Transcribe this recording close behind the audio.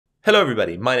Hello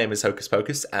everybody, my name is Hocus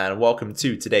Pocus and welcome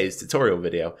to today's tutorial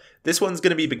video. This one's going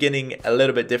to be beginning a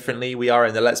little bit differently. We are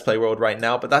in the Let's Play world right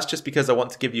now, but that's just because I want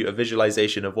to give you a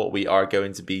visualization of what we are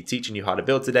going to be teaching you how to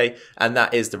build today, and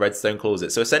that is the Redstone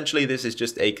Closet. So essentially this is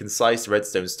just a concise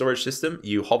redstone storage system.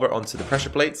 You hover onto the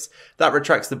pressure plates, that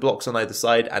retracts the blocks on either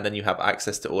side, and then you have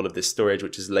access to all of this storage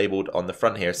which is labeled on the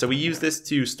front here. So we use this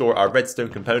to store our redstone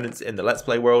components in the Let's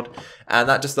Play world, and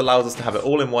that just allows us to have it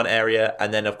all in one area,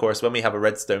 and then of course when we have a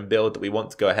redstone build that we want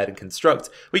to go ahead and construct,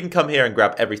 we can come here and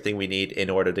grab everything we need in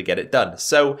order to get it done.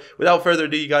 So without further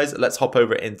ado, you guys, let's hop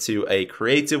over into a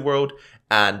creative world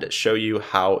and show you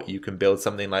how you can build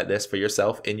something like this for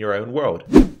yourself in your own world.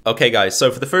 Okay guys,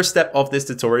 so for the first step of this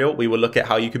tutorial, we will look at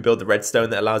how you can build the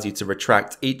redstone that allows you to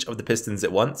retract each of the pistons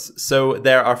at once. So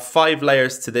there are 5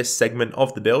 layers to this segment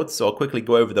of the build, so I'll quickly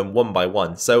go over them one by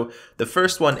one. So the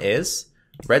first one is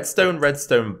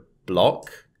redstone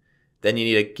block. Then you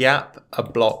need a gap, a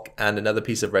block, and another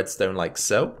piece of redstone like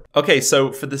so. Okay,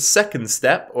 so for the second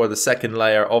step, or the second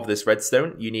layer of this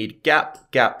redstone, you need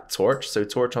gap, torch, so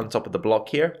torch on top of the block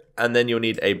here. And then you'll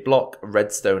need a block,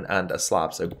 redstone, and a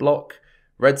slab. So block,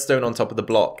 redstone on top of the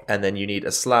block, and then you need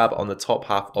a slab on the top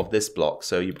half of this block.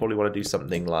 So you probably want to do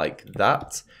something like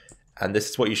that. And this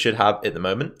is what you should have at the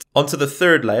moment. Onto the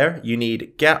third layer, you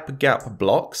need gap,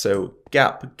 block, so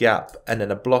gap, and then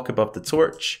a block above the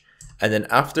torch. And then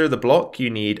after the block, you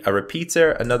need a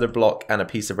repeater, another block, and a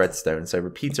piece of redstone. So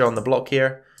repeater on the block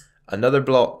here, another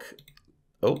block,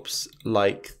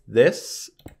 like this,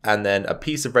 and then a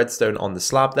piece of redstone on the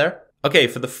slab there. Okay,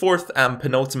 for the fourth and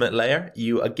penultimate layer,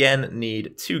 you again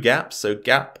need 2 gaps. So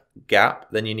gap,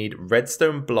 then you need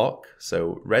redstone block.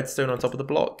 So redstone on top of the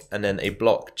block, and then a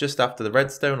block just after the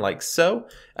redstone like so.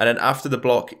 And then after the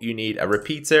block, you need a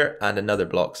repeater and another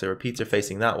block. So repeater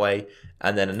facing that way,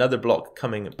 and then another block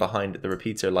coming behind the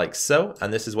repeater like so.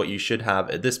 And this is what you should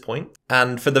have at this point.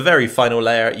 And for the very final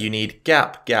layer, you need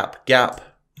gap,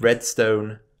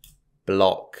 redstone,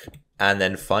 block, and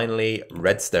then finally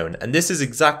redstone. And this is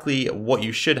exactly what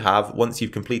you should have once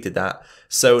you've completed that.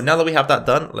 So now that we have that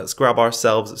done, let's grab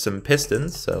ourselves some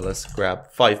pistons. So let's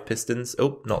grab 5 pistons.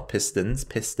 Oh, not pistons,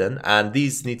 piston. And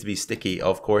these need to be sticky,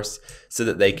 of course, so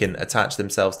that they can attach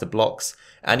themselves to blocks.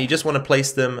 And you just want to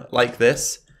place them like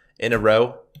this in a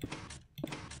row,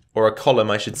 or a column,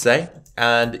 I should say.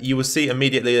 And you will see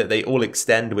immediately that they all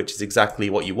extend, which is exactly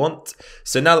what you want.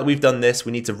 So now that we've done this,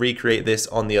 we need to recreate this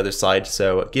on the other side.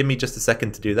 So give me just a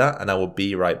second to do that and I will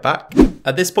be right back.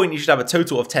 At this point, you should have a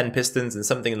total of 10 pistons and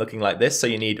something looking like this. So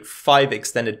you need 5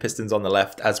 extended pistons on the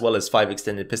left as well as 5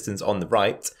 extended pistons on the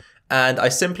right. And I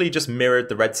simply just mirrored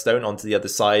the redstone onto the other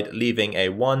side, leaving a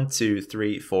 1, 2,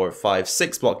 3, 4, 5,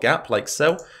 6 block gap like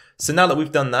so. So now that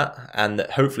we've done that, and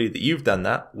hopefully that you've done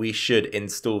that, we should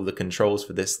install the controls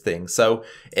for this thing. So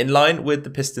in line with the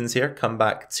pistons here, come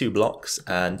back 2 blocks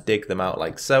and dig them out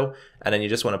like so. And then you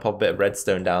just want to pop a bit of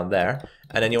redstone down there.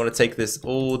 And then you want to take this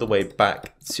all the way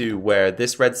back to where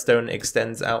this redstone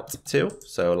extends out to.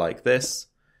 So like this.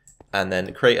 And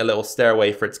then create a little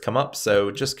stairway for it to come up.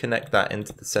 So just connect that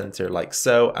into the center like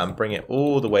so and bring it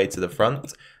all the way to the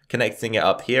front, connecting it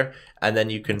up here. And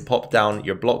then you can pop down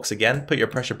your blocks again, put your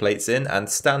pressure plates in, and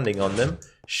standing on them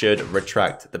should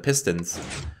retract the pistons.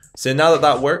 So now that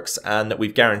that works and that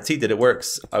we've guaranteed that it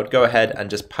works, I would go ahead and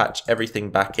just patch everything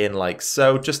back in like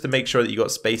so, just to make sure that you got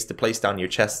space to place down your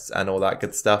chests and all that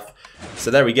good stuff.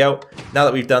 So there we go. Now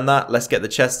that we've done that, let's get the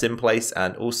chests in place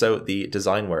and also the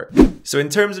design work. So in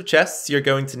terms of chests, you're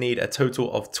going to need a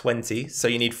total of 20. So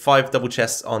you need 5 double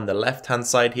chests on the left hand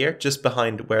side here, just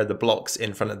behind where the blocks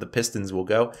in front of the pistons will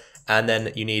go. And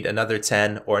then you need another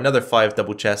 10 or another 5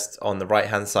 double chests on the right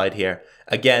hand side here.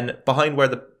 Again, behind where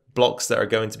the blocks that are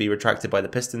going to be retracted by the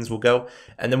pistons will go.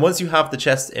 And then once you have the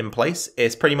chest in place,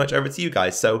 it's pretty much over to you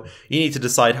guys. So you need to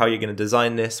decide how you're going to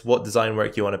design this, what design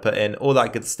work you want to put in, all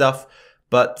that good stuff.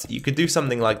 But you could do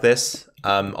something like this.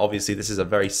 Obviously this is a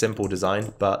very simple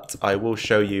design, but I will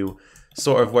show you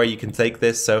sort of where you can take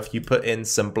this. So if you put in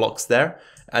some blocks there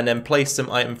and then place some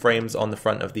item frames on the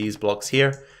front of these blocks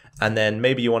here, and then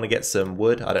maybe you want to get some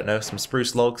wood, I don't know, some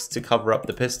spruce logs to cover up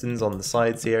the pistons on the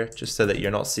sides here, just so that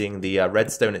you're not seeing the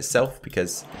redstone itself,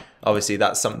 because obviously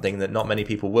that's something that not many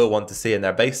people will want to see in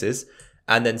their bases.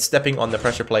 And then stepping on the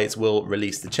pressure plates will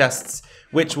release the chests,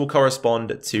 which will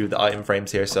correspond to the item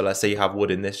frames here. So let's say you have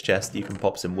wood in this chest, you can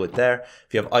pop some wood there.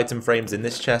 If you have item frames in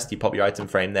this chest, you pop your item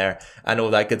frame there and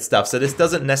all that good stuff. So this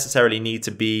doesn't necessarily need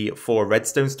to be for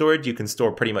redstone storage. You can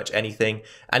store pretty much anything,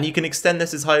 and you can extend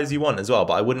this as high as you want as well.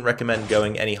 But I wouldn't recommend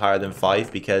going any higher than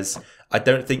 5 because I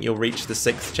don't think you'll reach the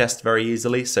 6th chest very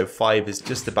easily, so 5 is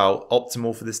just about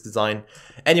optimal for this design.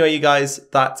 Anyway, you guys,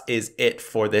 that is it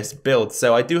for this build.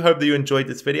 So I do hope that you enjoyed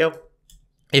this video.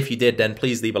 If you did, then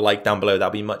please leave a like down below.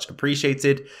 That'd be much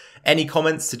appreciated. Any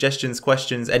comments, suggestions,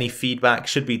 questions, any feedback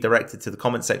should be directed to the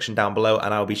comment section down below,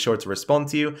 and I'll be sure to respond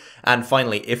to you. And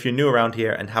finally, if you're new around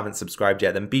here and haven't subscribed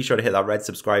yet, then be sure to hit that red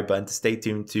subscribe button to stay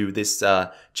tuned to this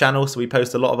channel. So we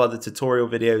post a lot of other tutorial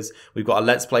videos. We've got a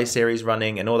Let's Play series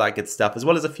running and all that good stuff, as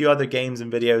well as a few other games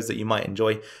and videos that you might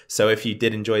enjoy. So if you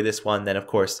did enjoy this one, then of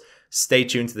course, stay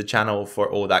tuned to the channel for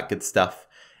all that good stuff.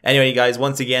 Anyway, you guys,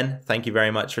 once again, thank you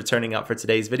very much for turning up for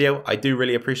today's video. I do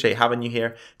really appreciate having you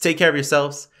here. Take care of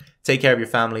yourselves, take care of your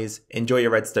families, enjoy your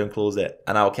redstone closet,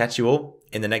 and I'll catch you all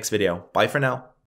in the next video. Bye for now.